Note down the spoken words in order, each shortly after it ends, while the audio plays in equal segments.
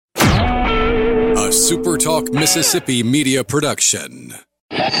A Super Talk Mississippi media production.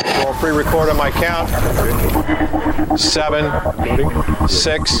 We'll pre-record on my count. 7,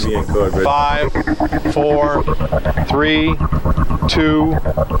 6, 5, 4, 3, 2.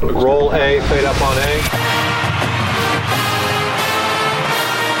 Roll A, fade up on A.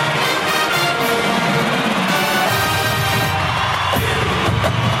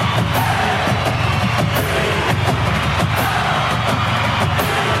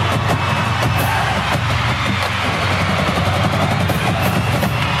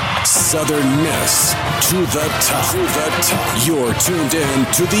 Southern Miss to the top. You're tuned in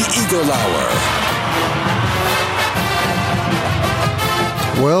to the Eagle Hour.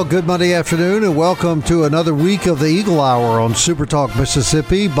 Well, good Monday afternoon, and welcome to another week of the Eagle Hour on Super Talk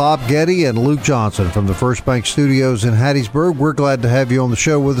Mississippi. Bob Getty and Luke Johnson from the First Bank Studios in Hattiesburg. We're glad to have you on the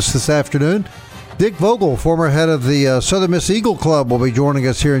show with us this afternoon. Dick Vogel, former head of the Southern Miss Eagle Club, will be joining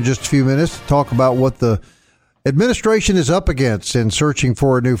us here in just a few minutes to talk about what the administration is up against in searching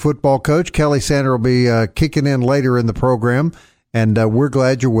for a new football coach. Kelly Sander will be kicking in later in the program, and we're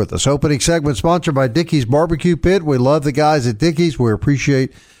glad you're with us. Opening segment sponsored by Dickey's Barbecue Pit. We love the guys at Dickey's. We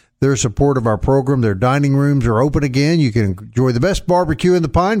appreciate their support of our program. Their dining rooms are open again. You can enjoy the best barbecue in the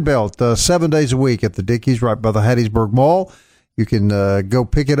Pine Belt 7 days a week at the Dickey's right by the Hattiesburg Mall. You can go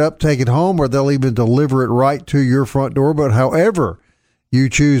pick it up, take it home, or they'll even deliver it right to your front door. But however you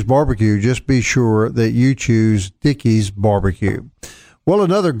choose barbecue, just be sure that you choose Dickey's Barbecue. Well,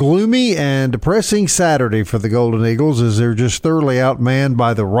 another gloomy and depressing Saturday for the Golden Eagles as they're just thoroughly outmanned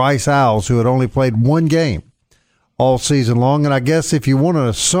by the Rice Owls, who had only played one game all season long. And I guess if you want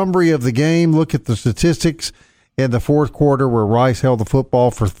a summary of the game, look at the statistics in the fourth quarter where Rice held the football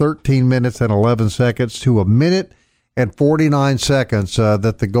for 13 minutes and 11 seconds to a minute and 49 seconds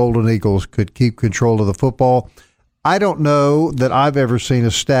that the Golden Eagles could keep control of the football. I don't know that I've ever seen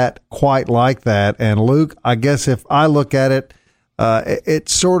a stat quite like that. And Luke, I guess if I look at it,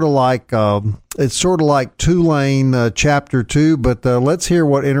 it's sort of like Tulane Chapter 2. But let's hear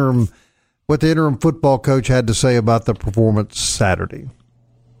what the interim football coach had to say about the performance Saturday.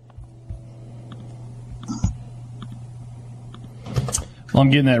 Well,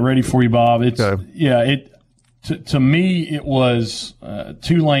 I'm getting that ready for you, Bob. Okay. To me, it was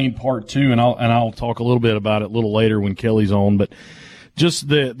Tulane Part 2, and I'll talk a little bit about it a little later when Kelly's on. But just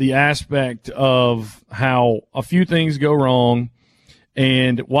the aspect of how a few things go wrong,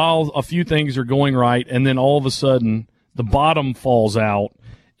 and while a few things are going right, and then all of a sudden the bottom falls out,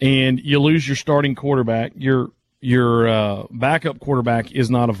 and you lose your starting quarterback, your backup quarterback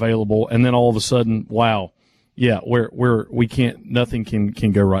is not available, and then all of a sudden, wow. Yeah, we can't. Nothing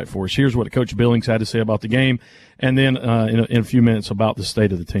can go right for us. Here's what Coach Billings had to say about the game, and then in a few minutes about the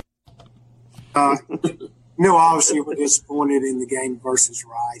state of the team. Obviously we're disappointed in the game versus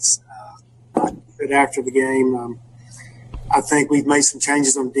Rice. But after the game, I think we've made some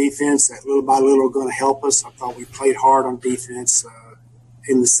changes on defense that little by little are going to help us. I thought we played hard on defense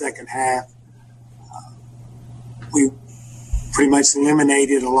in the second half. We pretty much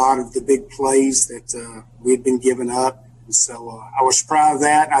eliminated a lot of the big plays that we had been giving up. And so I was proud of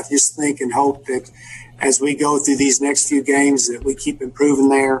that. I just think and hope that as we go through these next few games that we keep improving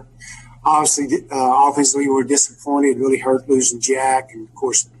there. Obviously, offensively, we were disappointed. It really hurt losing Jack and, of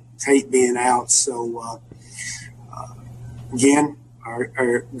course, Tate being out. So, again,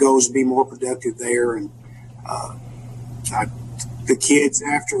 our goal is to be more productive there. And the kids,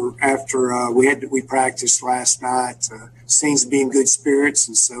 after we practiced last night, seems to be in good spirits,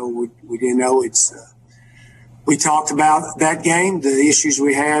 and so we didn't know it's. We talked about that game, the issues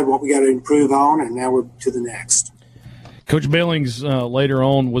we had, what we got to improve on, and now we're to the next. Coach Billings later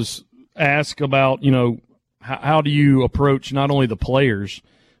on was asked about, how do you approach not only the players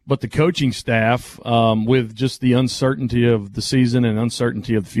but the coaching staff with just the uncertainty of the season and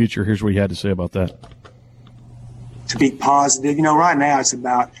uncertainty of the future. Here's what he had to say about that. To be positive, right now it's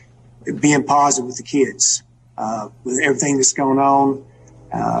about being positive with the kids. With everything that's going on,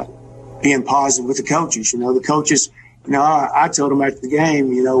 being positive with the coaches. The coaches, I told them after the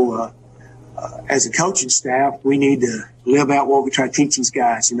game, as a coaching staff, we need to live out what we try to teach these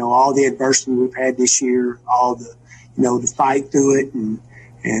guys. All the adversity we've had this year, all the, the fight through it and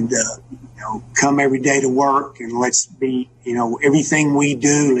come every day to work and let's be, everything we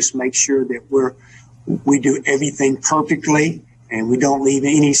do, let's make sure that we do everything perfectly and we don't leave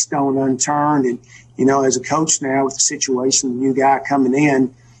any stone unturned. And, as a coach now with the situation, the new guy coming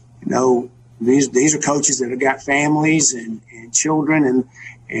in, these are coaches that have got families and children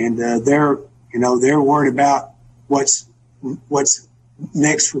and they're worried about what's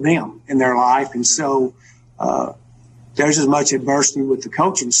next for them in their life. And so, there's as much adversity with the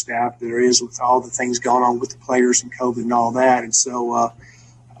coaching staff there is with all the things going on with the players and COVID and all that. And so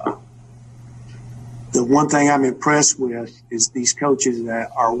the one thing I'm impressed with is these coaches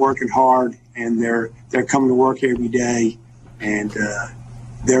that are working hard, and they're coming to work every day, and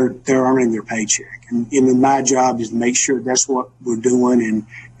they're earning their paycheck. And my job is to make sure that's what we're doing.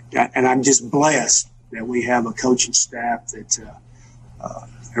 And I'm just blessed that we have a coaching staff that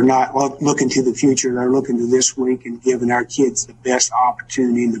they're not looking to the future. They're looking to this week and giving our kids the best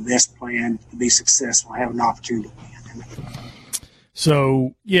opportunity and the best plan to be successful and have an opportunity to win.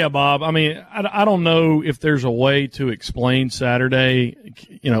 So, yeah, Bob, I mean, I don't know if there's a way to explain Saturday,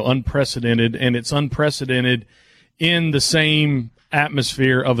 unprecedented, and it's unprecedented in the same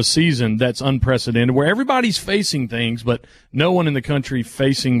atmosphere of a season that's unprecedented, where everybody's facing things, but no one in the country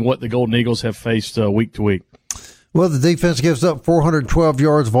facing what the Golden Eagles have faced week to week. Well, the defense gives up 412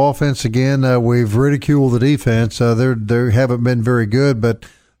 yards of offense again. We've ridiculed the defense. They haven't been very good, but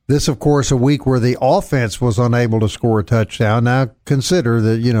this, of course, a week where the offense was unable to score a touchdown. Now, consider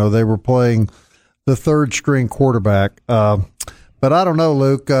that, they were playing the third-string quarterback. But I don't know,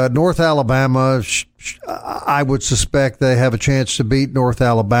 Luke. North Alabama, I would suspect they have a chance to beat North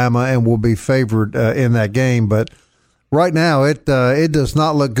Alabama and will be favored in that game. But right now, it does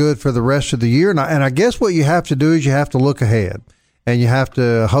not look good for the rest of the year. And I guess what you have to do is you have to look ahead, and you have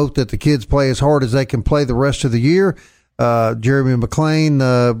to hope that the kids play as hard as they can play the rest of the year. Jeremy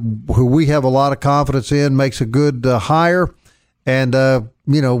McClain, who we have a lot of confidence in, makes a good hire. And,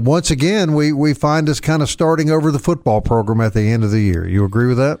 once again, we find us kind of starting over the football program at the end of the year. You agree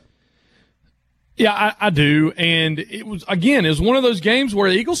with that? Yeah, I do. And it was one of those games where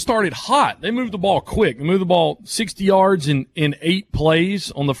the Eagles started hot. They moved the ball quick. They moved the ball 60 yards in 8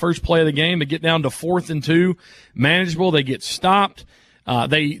 plays on the first play of the game. They get down to 4th and 2, manageable. They get stopped.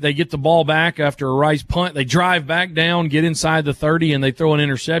 They get the ball back after a Rice punt. They drive back down, get inside the 30, and they throw an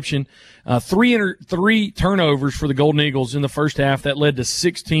interception. Three turnovers for the Golden Eagles in the first half. That led to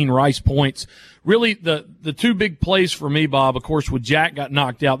 16 Rice points. Really, the two big plays for me, Bob, of course, with Jack got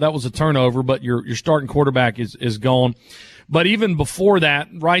knocked out. That was a turnover, but your starting quarterback is gone. But even before that,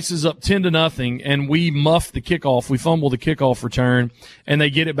 Rice is up 10-0, and we muff the kickoff. We fumble the kickoff return, and they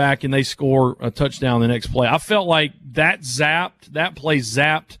get it back, and they score a touchdown the next play. I felt like that play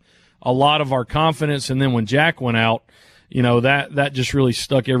zapped a lot of our confidence. And then when Jack went out, that just really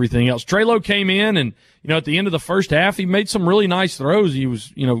stuck everything else. Treylon came in, and, at the end of the first half, he made some really nice throws. He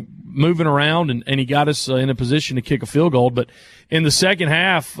was, moving around, and he got us in a position to kick a field goal. But in the second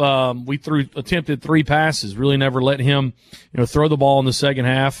half, we attempted 3 passes, really never let him, throw the ball in the second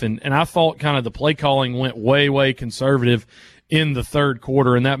half. And I thought kind of the play calling went way, way conservative in the third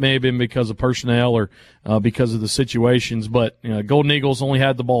quarter, and that may have been because of personnel or because of the situations. But Golden Eagles only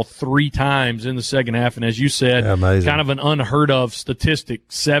had the ball 3 times in the second half, and as you said, kind of an unheard of statistic,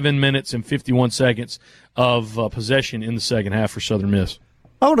 7 minutes and 51 seconds of possession in the second half for Southern Miss.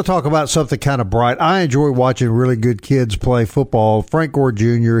 I want to talk about something kind of bright. I enjoy watching really good kids play football. Frank Gore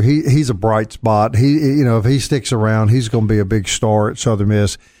Jr., he's a bright spot. If he sticks around, he's going to be a big star at Southern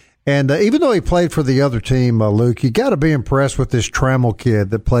Miss. And even though he played for the other team, Luke, you got to be impressed with this Trammell kid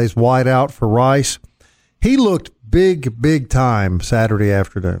that plays wide out for Rice. He looked big time Saturday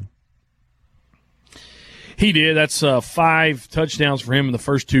afternoon. He did. That's 5 touchdowns for him in the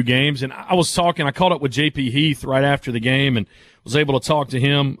first 2 games. And I caught up with J.P. Heath right after the game and was able to talk to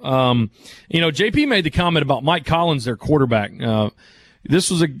him. J.P. made the comment about Mike Collins, their quarterback. This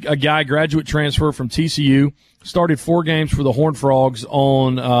was a guy, graduate transfer from TCU, started 4 games for the Horned Frogs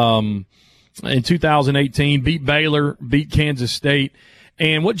in 2018, beat Baylor, beat Kansas State.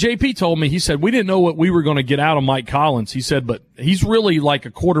 And what JP told me, he said, we didn't know what we were going to get out of Mike Collins. He said, but he's really like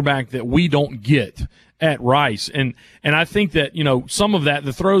a quarterback that we don't get at Rice. And I think that, some of that,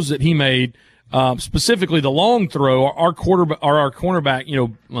 the throws that he made, specifically the long throw, our cornerback,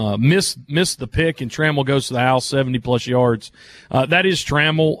 missed the pick, and Trammell goes to the house, 70+ yards. That is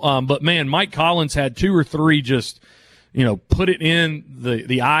Trammell. But man, Mike Collins had 2 or 3 just, put it in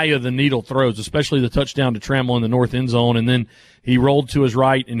the eye of the needle throws, especially the touchdown to Trammell in the north end zone. And then he rolled to his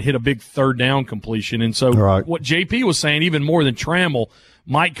right and hit a big 3rd down completion. And so what JP was saying, even more than Trammell,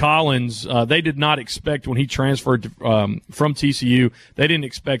 Mike Collins, they did not expect when he transferred from TCU, they didn't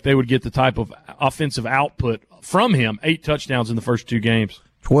expect they would get the type of offensive output from him. 8 touchdowns in the first 2 games.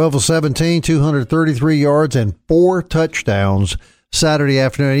 12 of 17, 233 yards, and 4 touchdowns Saturday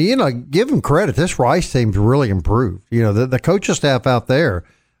afternoon. Give him credit. This Rice team's really improved. The coaching staff out there,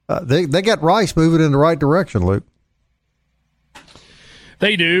 they got Rice moving in the right direction, Luke.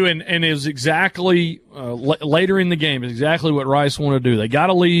 They do, and it was exactly later in the game, exactly what Rice wanted to do. They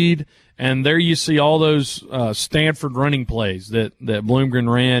got a lead, And there you see all those Stanford running plays that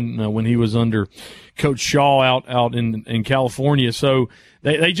Bloomgren ran when he was under Coach Shaw out in California. So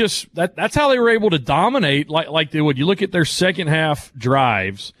they just that's how they were able to dominate like they would. You look at their second half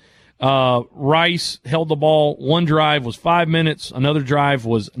drives. Rice held the ball. One drive was 5 minutes. Another drive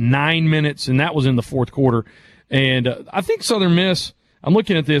was 9 minutes, and that was in the fourth quarter. And I think Southern Miss, I'm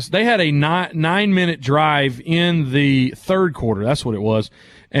looking at this, they had a 9-minute drive in the third quarter. That's what it was.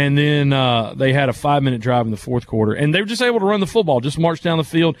 And then they had a 5-minute drive in the fourth quarter. And they were just able to run the football, just march down the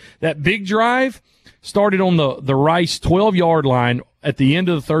field. That big drive started on the Rice 12-yard line at the end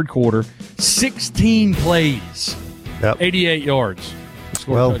of the third quarter. 16 plays, 88 yards.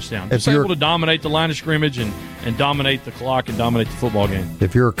 Scored a touchdown. Just able to dominate the line of scrimmage and dominate the clock and dominate the football game.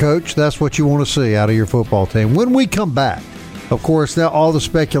 If you're a coach, that's what you want to see out of your football team. When we come back, of course, now all the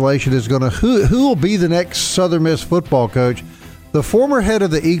speculation is going to who will be the next Southern Miss football coach. The former head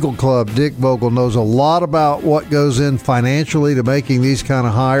of the Eagle Club, Dick Vogel, knows a lot about what goes in financially to making these kind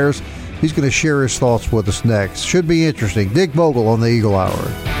of hires. He's going to share his thoughts with us next. Should be interesting. Dick Vogel on the Eagle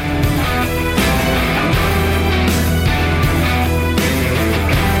Hour.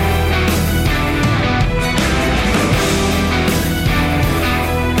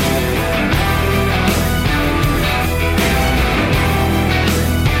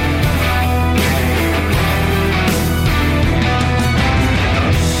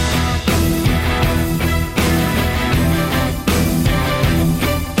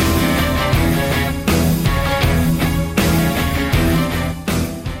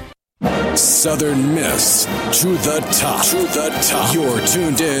 Southern Miss to the top. To the top. You're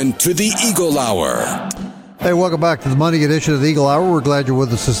tuned in to the Eagle Hour. Hey, welcome back to the Monday edition of the Eagle Hour. We're glad you're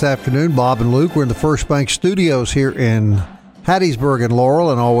with us this afternoon. Bob and Luke, we're in the First Bank studios here in Hattiesburg and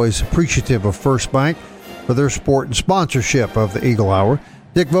Laurel, and always appreciative of First Bank for their support and sponsorship of the Eagle Hour.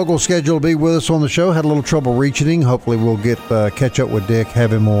 Dick Vogel's scheduled to be with us on the show. Had a little trouble reaching him. Hopefully we'll get catch up with Dick,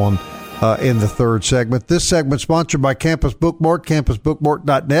 have him on in the third segment. This segment sponsored by Campus Bookmart,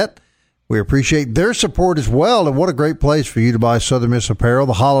 campusbookmart.net. We appreciate their support as well, and what a great place for you to buy Southern Miss apparel.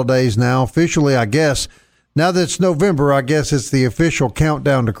 The holidays now, officially, I guess, now that it's November, I guess it's the official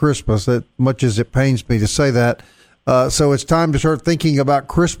countdown to Christmas, as much as it pains me to say that. So it's time to start thinking about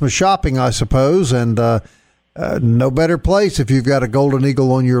Christmas shopping, I suppose, and no better place if you've got a Golden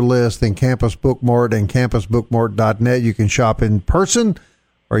Eagle on your list than Campus Bookmart and campusbookmart.net. You can shop in person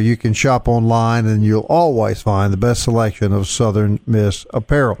or you can shop online, and you'll always find the best selection of Southern Miss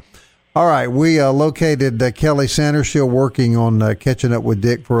apparel. All right, we located Kelly Sanders, still working on catching up with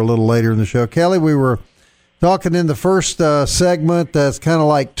Dick for a little later in the show. Kelly, we were talking in the first segment that's kind of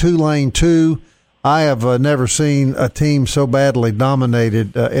like Tulane 2. I have never seen a team so badly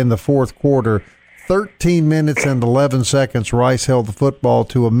dominated in the fourth quarter. 13 minutes and 11 seconds, Rice held the football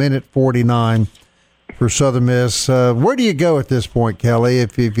to 1:49 for Southern Miss. Where do you go at this point, Kelly?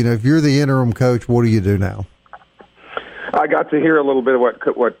 If you're the interim coach, what do you do now? I got to hear a little bit of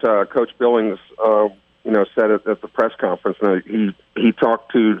what Coach Billings, said at the press conference. He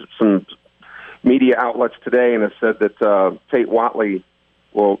talked to some media outlets today and has said that Tate Watley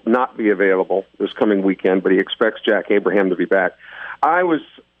will not be available this coming weekend, but he expects Jack Abraham to be back.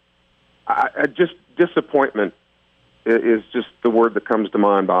 Disappointment is just the word that comes to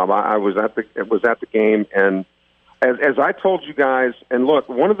mind, Bob. I was at the game, and as I told you guys, and look,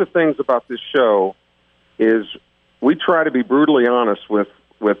 one of the things about this show is we try to be brutally honest with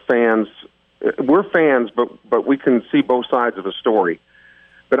fans. We're fans, but we can see both sides of a story.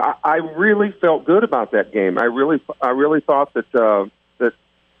 But I really felt good about that game. I really thought that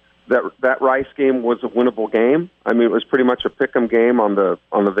Rice game was a winnable game. I mean, it was pretty much a pick'em game on the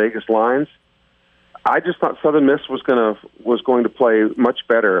Vegas lines. I just thought Southern Miss was going to play much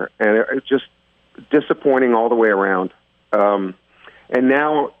better, and it's just disappointing all the way around. And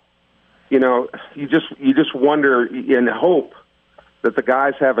now, you just wonder and hope that the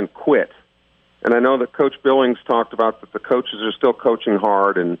guys haven't quit. And I know that Coach Billings talked about that the coaches are still coaching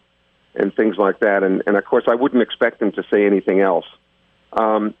hard and things like that. And of course, I wouldn't expect him to say anything else.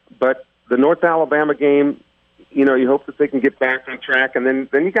 But the North Alabama game, you hope that they can get back on track. And then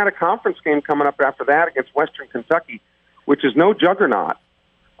you got a conference game coming up after that against Western Kentucky, which is no juggernaut.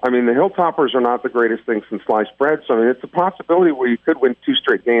 I mean, the Hilltoppers are not the greatest thing since sliced bread. So, I mean, it's a possibility where you could win 2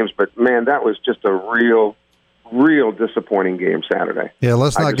 straight games. But, man, that was just a real disappointing game Saturday. Yeah,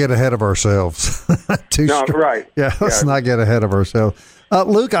 let's not get ahead of ourselves. Right. Yeah, let's not get ahead of ourselves.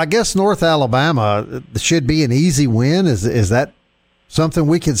 Luke, I guess North Alabama should be an easy win. Is that something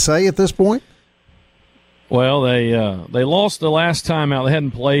we can say at this point? Well, they lost the last time out. They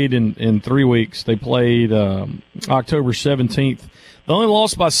hadn't played in 3 weeks. They played October 17th. They only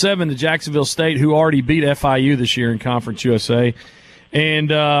lost by 7 to Jacksonville State, who already beat FIU this year in Conference USA. And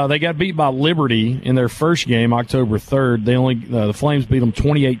they got beat by Liberty in their first game, October 3rd. The Flames beat them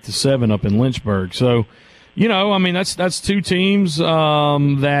 28-7 up in Lynchburg. So, that's two teams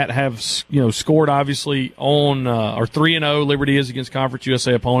that have scored obviously on or 3-0. Liberty is against Conference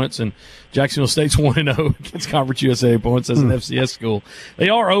USA opponents, and Jacksonville State's 1-0 against Conference USA opponents as an FCS school. They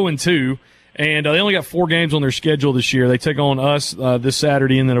are 0-2. And they only got 4 games on their schedule this year. They take on us this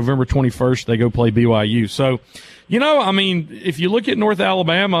Saturday, and then November 21st they go play BYU. So, if you look at North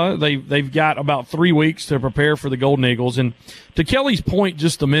Alabama, they've got about 3 weeks to prepare for the Golden Eagles. And to Kelly's point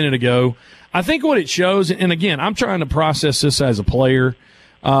just a minute ago, I think what it shows, and again, I'm trying to process this as a player.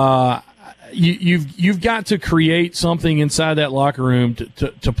 You've got to create something inside that locker room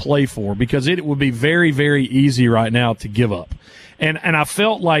to play for, because it would be very, very easy right now to give up. And I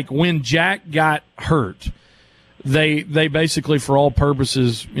felt like when Jack got hurt, they basically, for all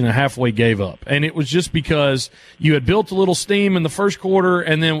purposes, halfway gave up. And it was just because you had built a little steam in the first quarter,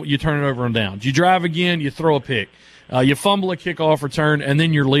 and then you turn it over on downs. You drive again, you throw a pick. You fumble a kickoff return, and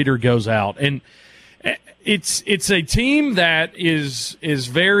then your leader goes out. And it's a team that is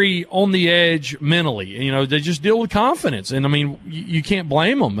very on the edge mentally. They just deal with confidence, and you can't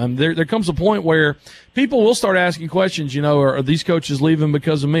blame them. There comes a point where people will start asking questions. Are these coaches leaving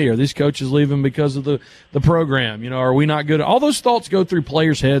because of me? Are these coaches leaving because of the program? Are we not good? All those thoughts go through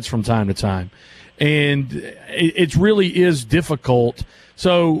players' heads from time to time, and it really is difficult.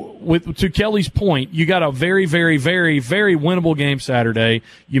 So, to Kelly's point, you got a very, very, very, very winnable game Saturday.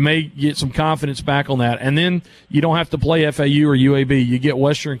 You may get some confidence back on that, and then you don't have to play FAU or UAB. You get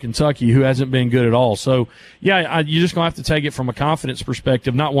Western Kentucky, who hasn't been good at all. So, you're just going to have to take it from a confidence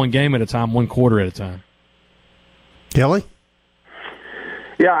perspective, not one game at a time, one quarter at a time. Kelly?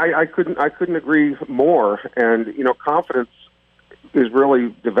 Yeah, I couldn't agree more. And confidence is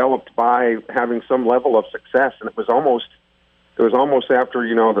really developed by having some level of success, and it was almost after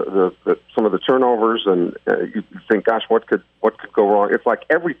some of the turnovers, and you think, gosh, what could go wrong? It's like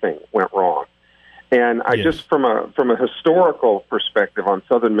everything went wrong. And I just from a historical perspective on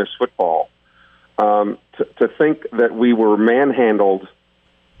Southern Miss football, to think that we were manhandled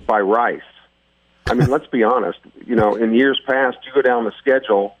by Rice. Let's be honest. In years past, you go down the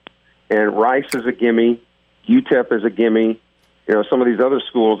schedule, and Rice is a gimme, UTEP is a gimme. Some of these other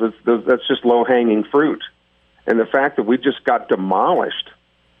schools, that's just low hanging fruit. And the fact that we just got demolished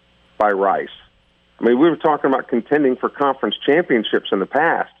by Rice. We were talking about contending for conference championships in the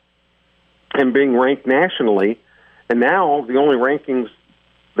past and being ranked nationally. And now the only rankings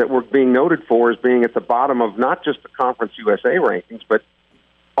that we're being noted for is being at the bottom of not just the Conference USA rankings, but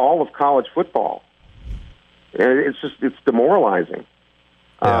all of college football. And it's demoralizing.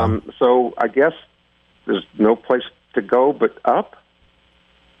 Yeah. So I guess there's no place to go but up.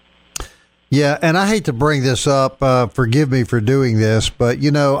 Yeah, and I hate to bring this up. Forgive me for doing this, but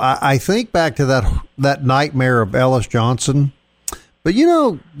I think back to that nightmare of Ellis Johnson. But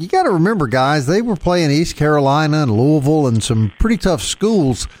you got to remember, guys, they were playing East Carolina and Louisville and some pretty tough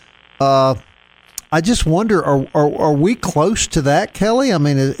schools. I just wonder, are we close to that, Kelly?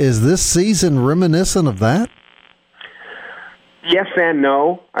 Is this season reminiscent of that? Yes and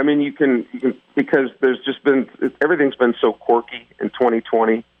no. You can because everything's been so quirky in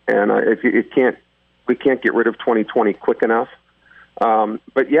 2020. And we can't get rid of 2020 quick enough.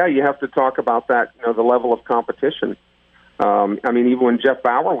 But yeah, you have to talk about that. The level of competition. Even when Jeff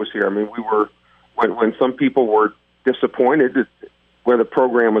Bauer was here, we were when some people were disappointed at where the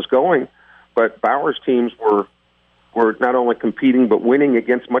program was going, but Bauer's teams were not only competing but winning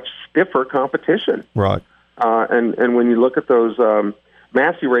against much stiffer competition. Right. And when you look at those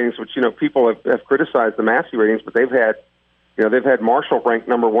Massey ratings, which people have criticized the Massey ratings, but they've had Marshall ranked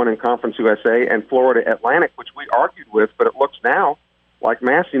number 1 in Conference USA and Florida Atlantic, which we argued with, but it looks now like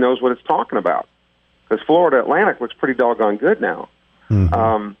Massey knows what it's talking about, because Florida Atlantic looks pretty doggone good now.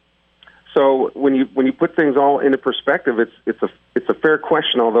 Mm-hmm. So when you put things all into perspective, it's a fair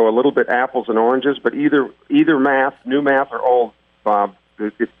question, although a little bit apples and oranges. But either math, new math or old, Bob,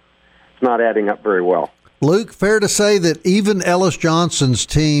 it's not adding up very well. Luke, fair to say that even Ellis Johnson's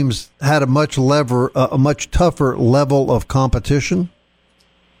teams had a much tougher level of competition?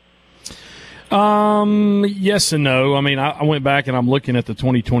 Yes and no. I went back and I'm looking at the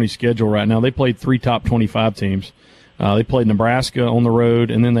 2020 schedule right now. They played 3 top 25 teams. They played Nebraska on the road,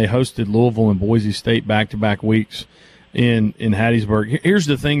 and then they hosted Louisville and Boise State back-to-back weeks in Hattiesburg. Here's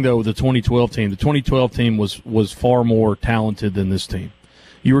the thing, though, with the 2012 team. The 2012 team was far more talented than this team.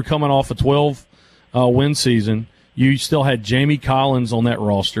 You were coming off a 12 win season. You still had Jamie Collins on that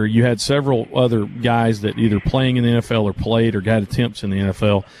roster. You had several other guys that either playing in the NFL or played or got attempts in the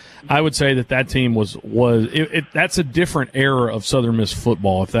NFL. I would say that team was that's a different era of Southern Miss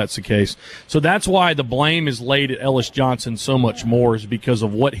football, if that's the case. So that's why the blame is laid at Ellis Johnson so much more, is because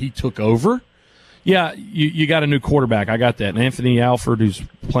of what he took over. Yeah, you got a new quarterback. I got that. And Anthony Alford, who's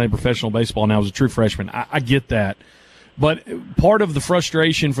playing professional baseball now, is a true freshman. I get that. But part of the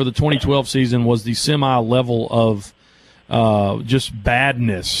frustration for the 2012 season was the semi-level of just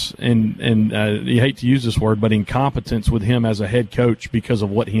badness and you hate to use this word, but incompetence with him as a head coach because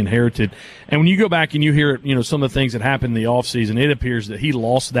of what he inherited. And when you go back and you hear, some of the things that happened in the offseason, it appears that he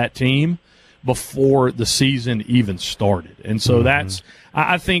lost that team before the season even started. And so that's –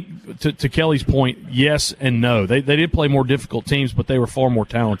 I think, to Kelly's point, yes and no. They did play more difficult teams, but they were far more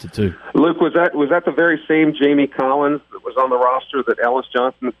talented too. Luke, was that the very same Jamie Collins that was on the roster that Ellis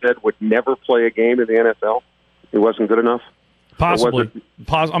Johnson said would never play a game in the NFL? He wasn't good enough? Possibly.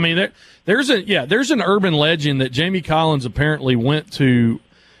 I mean, there's an urban legend that Jamie Collins apparently went to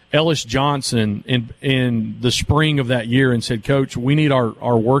Ellis Johnson in the spring of that year and said, "Coach, we need our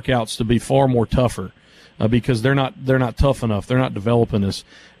workouts to be far more tougher." Because they're not tough enough. They're not developing us.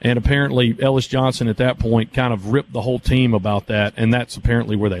 And apparently Ellis Johnson at that point kind of ripped the whole team about that, and that's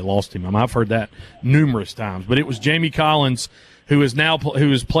apparently where they lost him. I've heard that numerous times. But it was Jamie Collins, who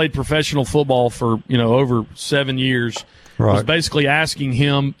has played professional football for over 7 years, right, was basically asking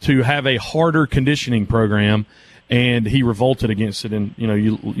him to have a harder conditioning program, and he revolted against it, and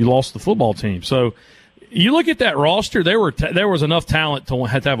you lost the football team. So you look at that roster, there was enough talent to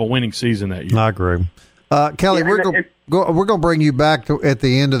have a winning season that year. I agree. Kelly, we're going to bring you back at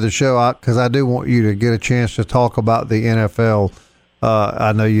the end of the show because I do want you to get a chance to talk about the NFL.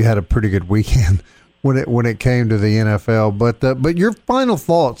 I know you had a pretty good weekend when it came to the NFL, but your final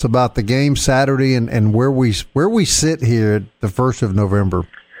thoughts about the game Saturday and where we sit here at the 1st of November.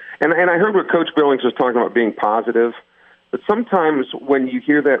 And I heard what Coach Billings was talking about being positive, but sometimes when you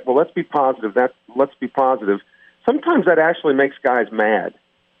hear that, well, let's be positive. Sometimes that actually makes guys mad.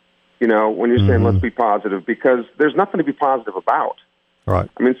 When you're saying let's be positive, because there's nothing to be positive about. Right.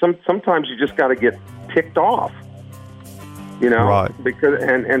 I mean, sometimes you just got to get ticked off. Right. Because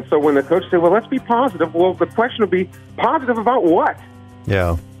and so when the coach said, "Well, let's be positive," well, the question would be positive about what?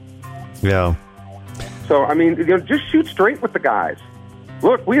 Yeah. Yeah. So I mean, just shoot straight with the guys.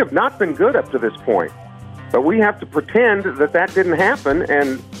 Look, we have not been good up to this point, but we have to pretend that didn't happen,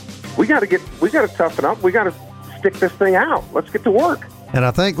 and we got to toughen up. We got to stick this thing out. Let's get to work. And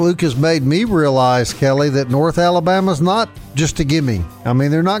I think Luke has made me realize, Kelly, that North Alabama's not just a gimme. I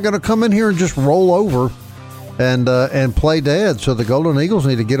mean, they're not going to come in here and just roll over and play dead. So the Golden Eagles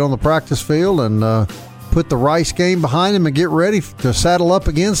need to get on the practice field and put the Rice game behind them and get ready to saddle up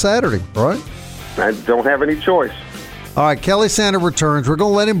again Saturday, right? I don't have any choice. All right, Kelly Sander returns. We're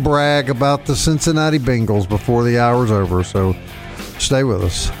going to let him brag about the Cincinnati Bengals before the hour's over, so stay with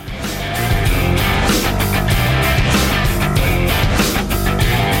us.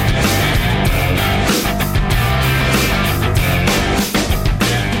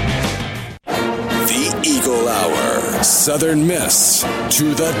 Southern Miss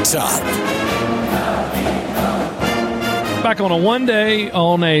to the top. Back on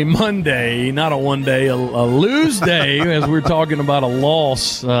a Monday, not a one day, a lose day, as we're talking about a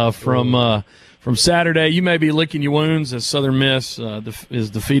loss from Saturday. You may be licking your wounds as Southern Miss is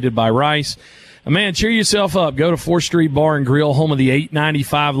defeated by Rice. Man, cheer yourself up. Go to 4th Street Bar and Grill, home of the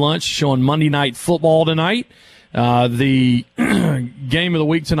 $8.95 lunch, showing Monday Night Football tonight. The game of the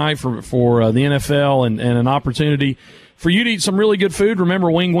week tonight for the NFL and an opportunity for you to eat some really good food.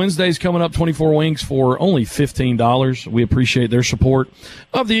 Remember, Wing Wednesday's coming up, 24 wings for only $15. We appreciate their support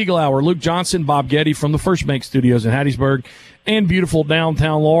of the Eagle Hour. Luke Johnson, Bob Getty from the First Bank Studios in Hattiesburg and beautiful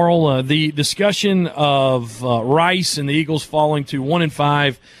downtown Laurel. The discussion of Rice and the Eagles falling to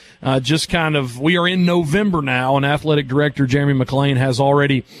 1-5. We are in November now, and athletic director Jeremy McClain has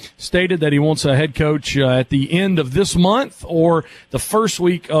already stated that he wants a head coach at the end of this month or the first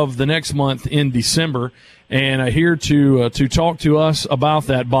week of the next month in December. And here to talk to us about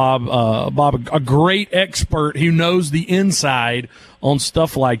that, Bob, a great expert who knows the inside on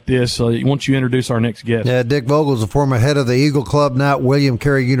stuff like this. Why don't you introduce our next guest? Yeah, Dick Vogel is a former head of the Eagle Club now at William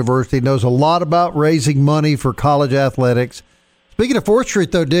Carey University. Knows a lot about raising money for college athletics. Speaking of 4th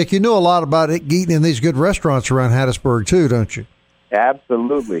Street, though, Dick, you know a lot about eating in these good restaurants around Hattiesburg, too, don't you?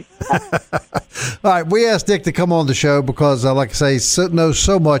 Absolutely. All right, we asked Dick to come on the show because, like I say, knows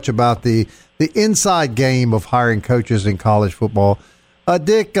so much about the inside game of hiring coaches in college football.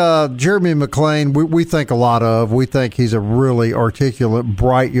 Dick, Jeremy McClain, we think a lot of. We think he's a really articulate,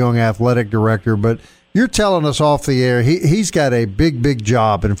 bright, young athletic director, but you're telling us off the air he's got a big, big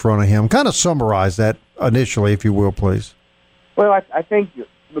job in front of him. Kind of summarize that initially, if you will, please. Well, I think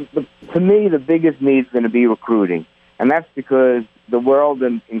to me the biggest need is going to be recruiting, and that's because the world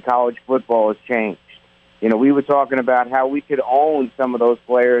in college football has changed. You know, we were talking about how we could own some of those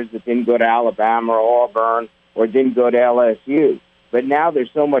players that didn't go to Alabama or Auburn or didn't go to LSU. But now there's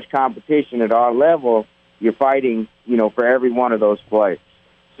so much competition at our level, you're fighting, you know, for every one of those players.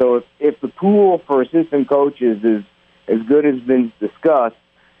 So if the pool for assistant coaches is as good as been discussed,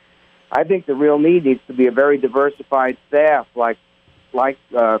 I think the real need needs to be a very diversified staff like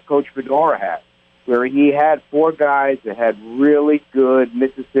Coach Fedora had, where he had 4 guys that had really good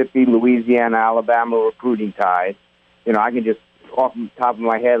Mississippi, Louisiana, Alabama recruiting ties. You know, I can just, off the top of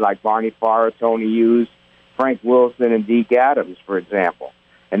my head, like Barney Farr, Tony Hughes, Frank Wilson, and Deke Adams, for example.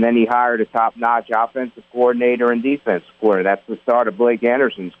 And then he hired a top-notch offensive coordinator and defensive coordinator. That's the start of Blake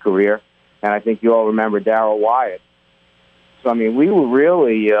Anderson's career. And I think you all remember Darrell Wyatt. So, I mean, we were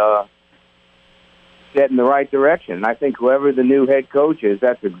really set in the right direction. And I think whoever the new head coach is,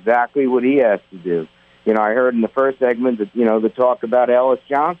 that's exactly what he has to do. You know, I heard in the first segment that, you know, the talk about Ellis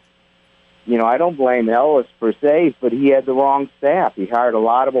Johnson. You know, I don't blame Ellis per se, but he had the wrong staff. He hired a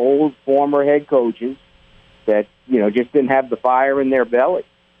lot of old former head coaches that, you know, just didn't have the fire in their belly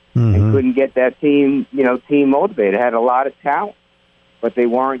and couldn't get that team, you know, team motivated. Had a lot of talent, but they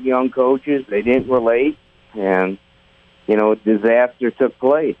weren't young coaches. They didn't relate, and, you know, a disaster took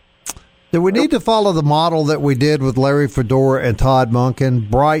place. Do we need to follow the model that we did with Larry Fedora and Todd Monken?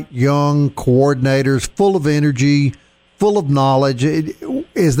 Bright, young coordinators, full of energy, full of knowledge.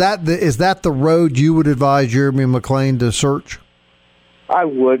 Is that the road you would advise Jeremy McClain to search? I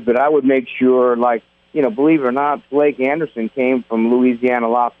would, but I would make sure, like, you know, believe it or not, Blake Anderson came from Louisiana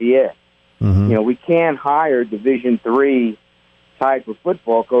Lafayette. You know, we can't hire Division III type of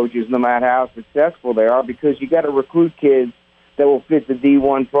football coaches no matter how successful they are, because you got to recruit kids that will fit the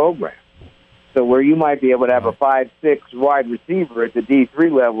D1 program. So where you might be able to have a 5'6" wide receiver at the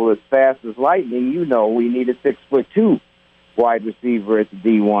D3 level as fast as lightning, you know, we need a 6'2" wide receiver at the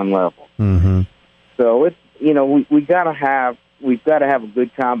D1 level. So it's, you know, we've got to have a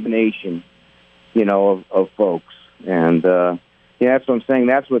good combination, you know, of folks. And, yeah, that's what I'm saying.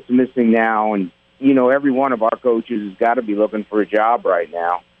 That's what's missing now. And, you know, every one of our coaches has got to be looking for a job right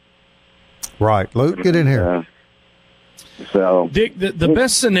now. Right. Luke, get in here. So, Dick, the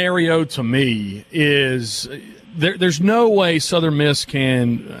best scenario to me is there's no way Southern Miss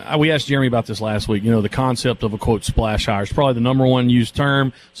can. We asked Jeremy about this last week. You know, the concept of a, quote, splash hire is probably the number one used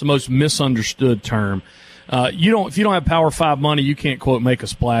term. It's the most misunderstood term. If you don't have Power 5 money, you can't, quote, make a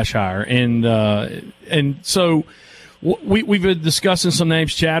splash hire. And so we've been discussing some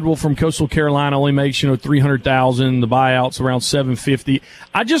names. Chadwell from Coastal Carolina only makes, you know, $300,000. The buyout's around $750,000.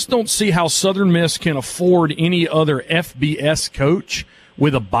 I just don't see how Southern Miss can afford any other FBS coach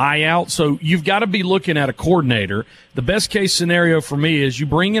with a buyout. So you've got to be looking at a coordinator. The best case scenario for me is you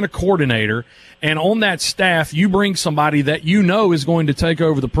bring in a coordinator, and on that staff, you bring somebody that you know is going to take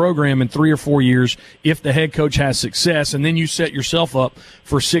over the program in 3 or 4 years if the head coach has success, and then you set yourself up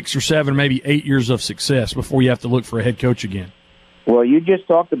for 6 or 7, maybe 8 years of success before you have to look for a head coach again. Well, you just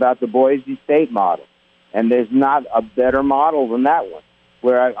talked about the Boise State model, and there's not a better model than that one,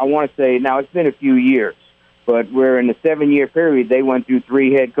 where I want to say, now it's been a few years, but where in the 7-year period they went through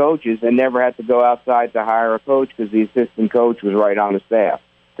 3 head coaches and never had to go outside to hire a coach because the assistant coach was right on the staff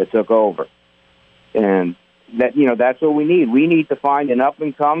that took over. And that, you know, that's what we need. We need to find an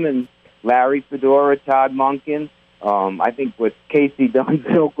up-and-coming Larry Fedora, Todd Monken. I think what Casey Dunn's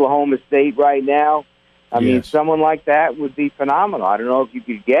at Oklahoma State right now, I mean, someone like that would be phenomenal. I don't know if you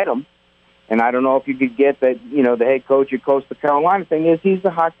could get him, and I don't know if you could get that, you know, the head coach at Coastal Carolina. Thing is, he's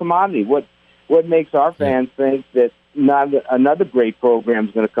a hot commodity. What makes our fans think that not another great program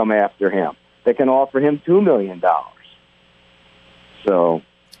is going to come after him that can offer him $2 million? So,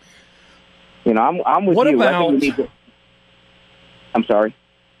 you know, I'm with you. About, I'm sorry.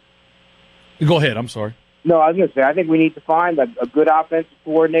 Go ahead. I'm sorry. No, I was going to say, I think we need to find a good offensive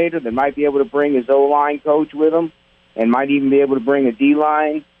coordinator that might be able to bring his O-line coach with him and might even be able to bring a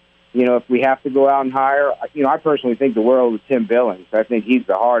D-line. You know, if we have to go out and hire, you know, I personally think the world of Tim Billings. I think he's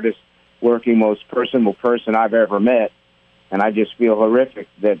the hardest working, most personable person I've ever met, and I just feel horrific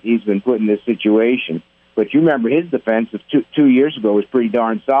that he's been put in this situation. But you remember his defense of 2 years ago was pretty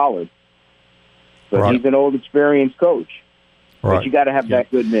darn solid. But he's an old, experienced coach. But you got to have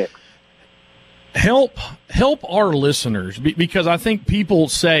that good mix. help our listeners, because I think people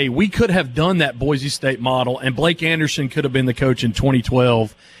say we could have done that Boise State model and Blake Anderson could have been the coach in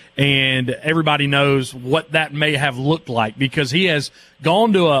 2012, and everybody knows what that may have looked like because he has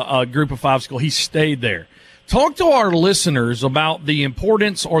gone to a Group of 5 school. He stayed there. Talk to our listeners about the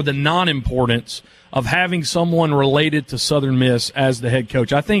importance or the non-importance of having someone related to Southern Miss as the head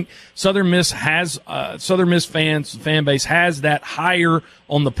coach. I think Southern Miss fan base has that higher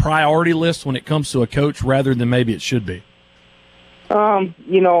on the priority list when it comes to a coach rather than maybe it should be. I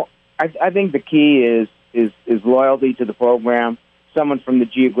think the key is loyalty to the program, someone from the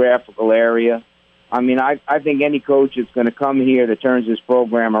geographical area. I mean, I think any coach that's going to come here that turns this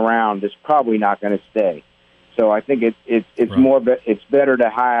program around is probably not going to stay. So I think it's right. It's better to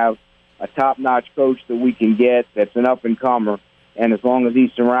have a top-notch coach that we can get that's an up-and-comer, and as long as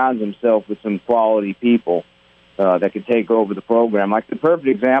he surrounds himself with some quality people that could take over the program. Like the perfect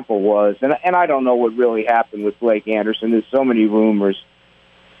example was, and I don't know what really happened with Blake Anderson. There's so many rumors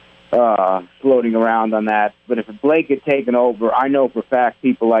floating around on that. But if Blake had taken over, I know for a fact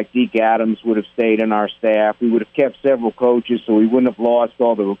people like Deke Adams would have stayed in our staff. We would have kept several coaches, so we wouldn't have lost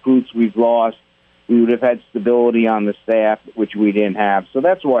all the recruits we've lost. We would have had stability on the staff, which we didn't have. So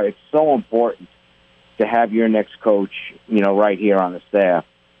that's why it's so important to have your next coach, right here on the staff.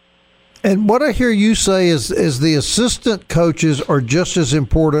 And what I hear you say is the assistant coaches are just as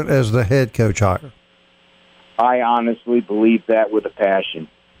important as the head coach hire. I honestly believe that with a passion.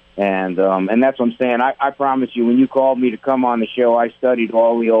 And that's what I'm saying. I promise you, when you called me to come on the show, I studied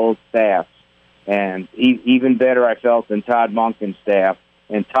all the old staffs. And even better, I felt, than Todd Monken's staff.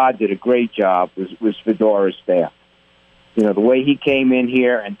 And Todd did a great job, was Fedora's staff. The way he came in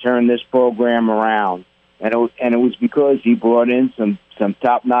here and turned this program around, and it was because he brought in some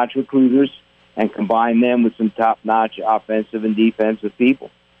top-notch recruiters and combined them with some top-notch offensive and defensive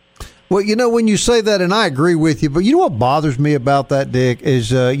people. Well, when you say that, and I agree with you, but you know what bothers me about that, Dick,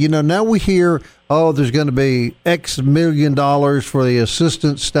 is, now we hear, there's going to be X million dollars for the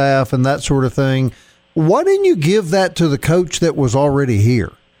assistant staff and that sort of thing. Why didn't you give that to the coach that was already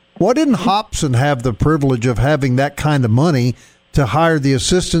here? Why didn't Hopson have the privilege of having that kind of money to hire the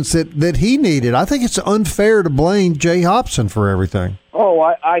assistants that he needed? I think it's unfair to blame Jay Hopson for everything. Oh,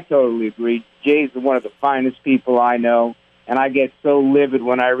 I totally agree. Jay's one of the finest people I know, and I get so livid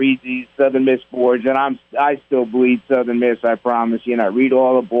when I read these Southern Miss boards, and I still bleed Southern Miss, I promise you, and I read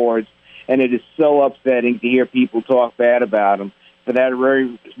all the boards, and it is so upsetting to hear people talk bad about him for that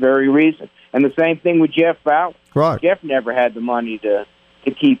very, very reason. And the same thing with Jeff Fowler. Right. Jeff never had the money to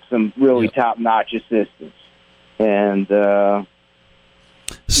keep some really top-notch assistants. And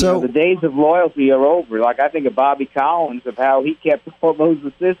so the days of loyalty are over. Like I think of Bobby Collins, of how he kept all those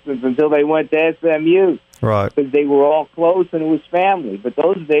assistants until they went to SMU. Right. Because they were all close and it was family. But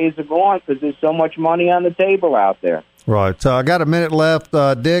those days are gone because there's so much money on the table out there. Right. So I got a minute left.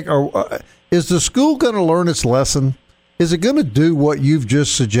 Dick, is the school going to learn its lesson? Is it going to do what you've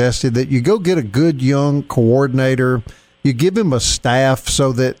just suggested, that you go get a good young coordinator, you give him a staff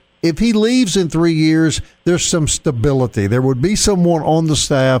so that if he leaves in 3 years, there's some stability. There would be someone on the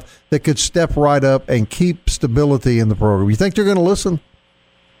staff that could step right up and keep stability in the program. You think they're going to listen?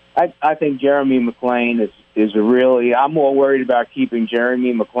 I think Jeremy McClain is a really – I'm more worried about keeping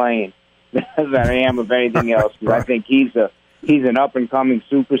Jeremy McClain than I am of anything else. Right. I think he's an up-and-coming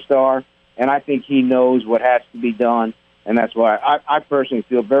superstar, and I think he knows what has to be done. And that's why I personally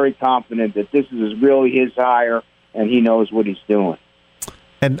feel very confident that this is really his hire, and he knows what he's doing.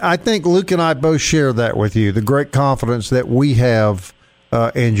 And I think Luke and I both share that with you, the great confidence that we have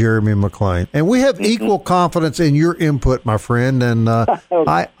in Jeremy McClain. And we have equal confidence in your input, my friend. And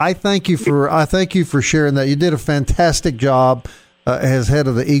I thank you for sharing that. You did a fantastic job as head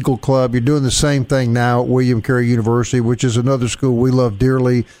of the Eagle Club. You're doing the same thing now at William Carey University, which is another school we love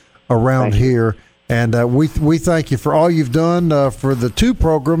dearly around here. And we thank you for all you've done for the two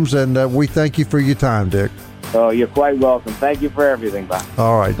programs, and we thank you for your time, Dick. Oh, you're quite welcome. Thank you for everything, Bob.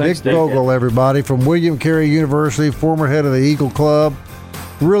 All right. Thanks, Dick Vogel, everybody, from William Carey University, former head of the Eagle Club.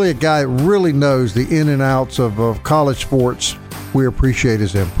 Really a guy that really knows the in and outs of college sports. We appreciate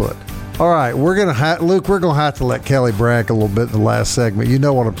his input. All right. We're going to have to let Kelly brag a little bit in the last segment. You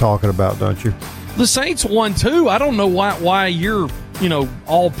know what I'm talking about, don't you? The Saints won, too. I don't know why you're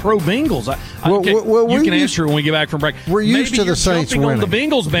all pro Bengals. You can answer when we get back from break. We're used to the Saints winning. On the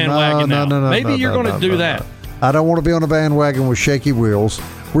Bengals bandwagon now. Maybe you're going to do that. I don't want to be on a bandwagon with shaky wheels.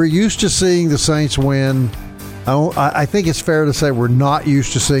 We're used to seeing the Saints win. I think it's fair to say we're not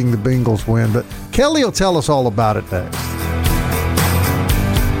used to seeing the Bengals win, but Kelly will tell us all about it next.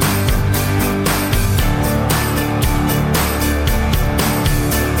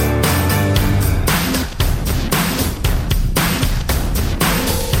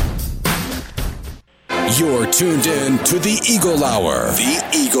 tuned in to the Eagle Hour. The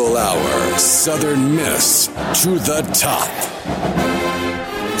Eagle Hour. Southern Miss to the top.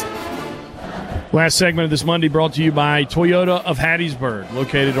 Last segment of this Monday brought to you by Toyota of Hattiesburg,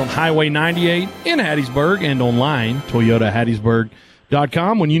 located on Highway 98 in Hattiesburg and online,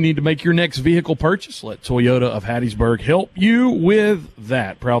 toyotahattiesburg.com. When you need to make your next vehicle purchase, let Toyota of Hattiesburg help you with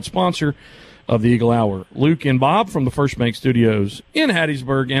that. Proud sponsor of the Eagle Hour. Luke and Bob from the First Bank Studios in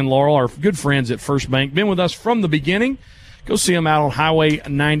Hattiesburg and Laurel, our good friends at First Bank, been with us from the beginning. Go see them out on Highway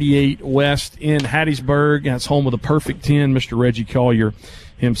 98 West in Hattiesburg. That's home of the Perfect 10, Mr. Reggie Collier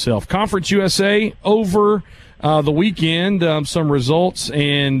himself. Conference USA over the weekend, some results,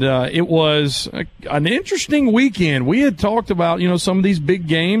 and it was an interesting weekend. We had talked about, some of these big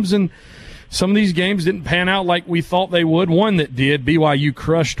games, and some of these games didn't pan out like we thought they would. One that did, BYU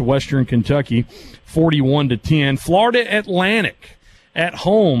crushed Western Kentucky 41-10. Florida Atlantic at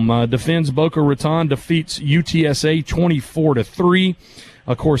home defends Boca Raton, defeats UTSA 24-3.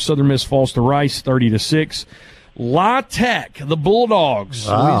 Of course, Southern Miss falls to Rice 30-6. La Tech, the Bulldogs,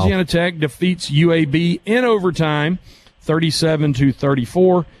 wow. Louisiana Tech defeats UAB in overtime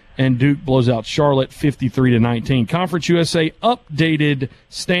 37-34, and Duke blows out Charlotte 53-19. Conference USA updated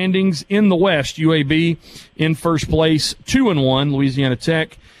standings in the West. UAB in first place 2-1, Louisiana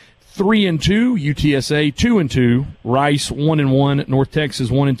Tech 3-2, UTSA 2-2, Rice 1-1, North Texas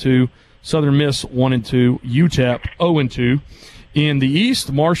 1-2, Southern Miss 1-2, UTEP 0-2. In the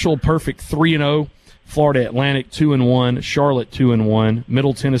East, Marshall perfect 3-0. Florida Atlantic 2-1, Charlotte 2-1,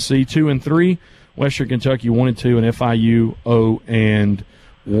 Middle Tennessee 2-3, Western Kentucky 1-2, and FIU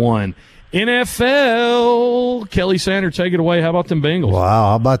 0-1. NFL, Kelly Sander, take it away. How about them Bengals?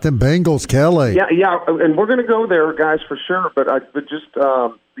 Wow, how about them Bengals, Kelly? Yeah, and we're going to go there, guys, for sure. But just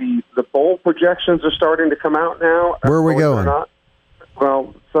the bowl projections are starting to come out now. Where are we going?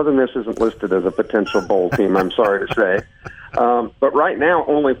 Well, Southern Miss isn't listed as a potential bowl team, I'm sorry to say. But right now,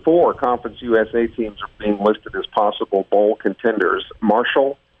 only 4 Conference USA teams are being listed as possible bowl contenders: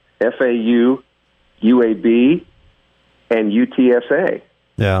 Marshall, FAU, UAB, and UTSA.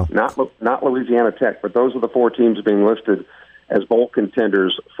 Yeah, not Louisiana Tech, but those are the 4 teams being listed as bowl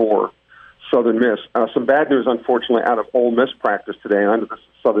contenders for Southern Miss. Some bad news, unfortunately, out of Ole Miss practice today. I know this is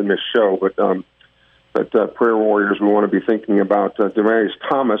a Southern Miss show, but Prayer Warriors, we want to be thinking about Demarius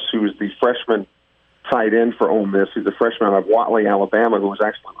Thomas, who is the freshman tight end for Ole Miss. He's a freshman out of Watley, Alabama, who was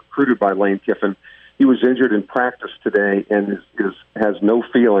actually recruited by Lane Kiffin. He was injured in practice today and has no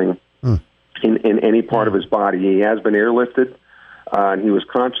feeling in any part of his body. He has been airlifted, and he was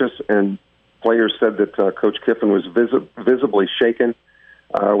conscious, and players said that Coach Kiffin was visibly shaken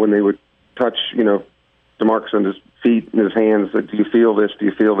when they would touch, DeMarcus on his feet and his hands. Do you feel this? Do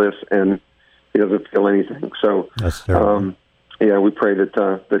you feel this? And he doesn't feel anything. So, that's terrible. We pray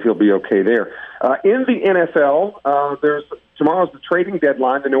that he'll be okay there. In the NFL, tomorrow's the trading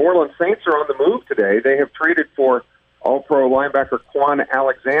deadline. The New Orleans Saints are on the move today. They have traded for All-Pro linebacker Quan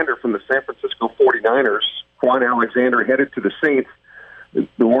Alexander from the San Francisco 49ers. Quan Alexander headed to the Saints.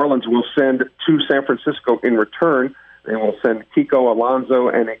 New Orleans will send to San Francisco in return. They will send Kiko Alonso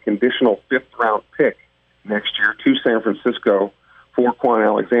and a conditional 5th-round pick next year to San Francisco for Quan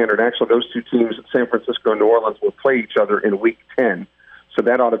Alexander. And actually, those 2 teams, San Francisco and New Orleans, will play each other in Week 10. So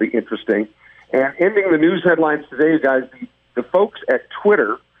that ought to be interesting. And ending the news headlines today, you guys, the folks at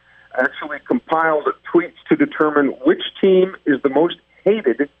Twitter actually compiled tweets to determine which team is the most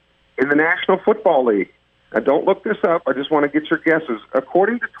hated in the National Football League. Now, don't look this up. I just want to get your guesses.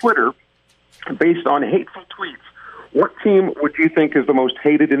 According to Twitter, based on hateful tweets, what team would you think is the most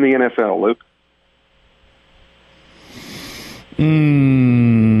hated in the NFL, Luke?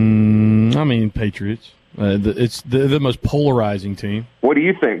 Patriots. It's the most polarizing team. What do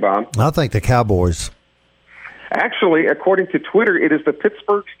you think, Bob? I think the Cowboys. Actually, according to Twitter, it is the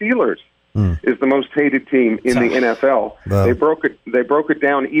Pittsburgh Steelers is the most hated team in the NFL. They broke it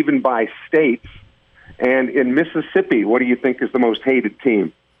down even by states. And in Mississippi, what do you think is the most hated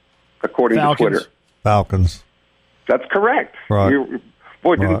team, according to Twitter? Falcons. That's correct. Right.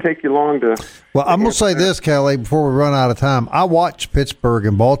 Boy, it didn't take you long to... Well, I'm going to say this, Kelly, before we run out of time. I watched Pittsburgh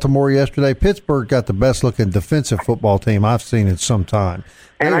and Baltimore yesterday. Pittsburgh got the best looking defensive football team I've seen in some time.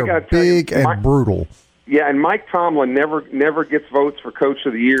 And I got big and brutal. Yeah, and Mike Tomlin never gets votes for Coach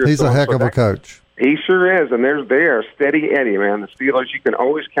of the Year. He's a heck of a coach. He sure is, and they are steady Eddie, man. The Steelers, you can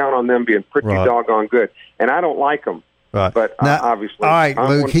always count on them being pretty doggone good. And I don't like them. Right. But now, obviously. All right,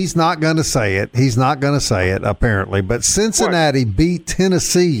 Luke, he's not going to say it. He's not going to say it, apparently. But Cincinnati beat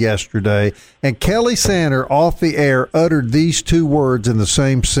Tennessee yesterday, and Kelly Sander, off the air, uttered these 2 words in the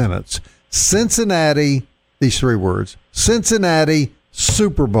same sentence. Cincinnati, these 3 words, Cincinnati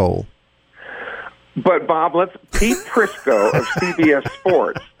Super Bowl. But, Bob, Pete Prisco of CBS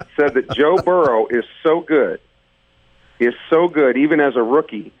Sports said that Joe Burrow is so good, even as a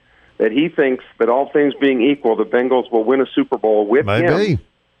rookie, that he thinks that all things being equal, the Bengals will win a Super Bowl with him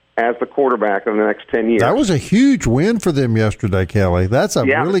as the quarterback in the next 10 years. That was a huge win for them yesterday, Kelly. That's a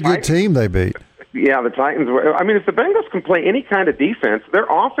really good team they beat. Yeah, the Titans. I mean, if the Bengals can play any kind of defense, their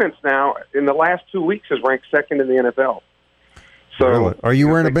offense now in the last 2 weeks has ranked second in the NFL. So, really? Are you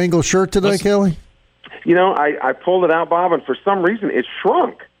wearing a Bengals shirt today, Kelly? You know, I pulled it out, Bob, and for some reason it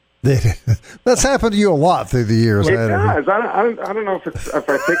shrunk. That's happened to you a lot through the years. It does. I don't know if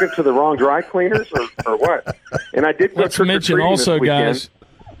I take it to the wrong dry cleaners or what. And I did go Let's mention also, guys.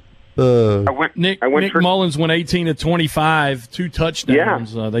 Nick Mullins went 18 of 25, 2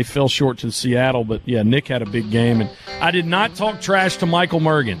 touchdowns. Yeah. They fell short to Seattle, but Nick had a big game. And I did not talk trash to Michael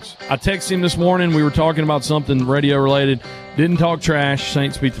Mergens. I texted him this morning. We were talking about something radio related. Didn't talk trash.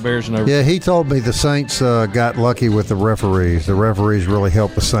 Saints beat the Bears in overtime. Yeah, he told me the Saints got lucky with the referees. The referees really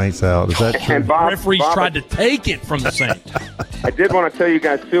helped the Saints out. Is that true? And Bob, referees tried to take it from the Saints. I did want to tell you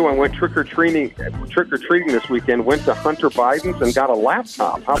guys, too, I went trick-or-treating this weekend, went to Hunter Biden's and got a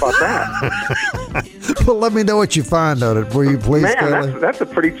laptop. How about that? Well, let me know what you find on it, will you please, Kelly? Man, that's a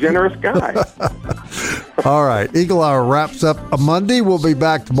pretty generous guy. All right, Eagle Hour wraps up a Monday. We'll be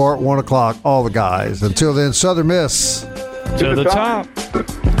back tomorrow at 1 o'clock, all the guys. Until then, Southern Miss. To the top. I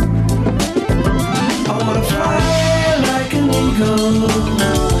want to fly like an eagle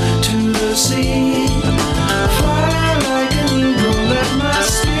to the sea. Fly like an eagle, let my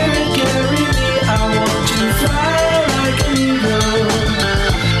spirit carry me. I want to fly like an eagle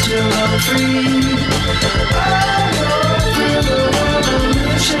till I'm free.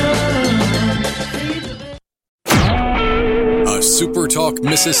 A SuperTalk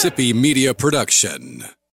Mississippi media production.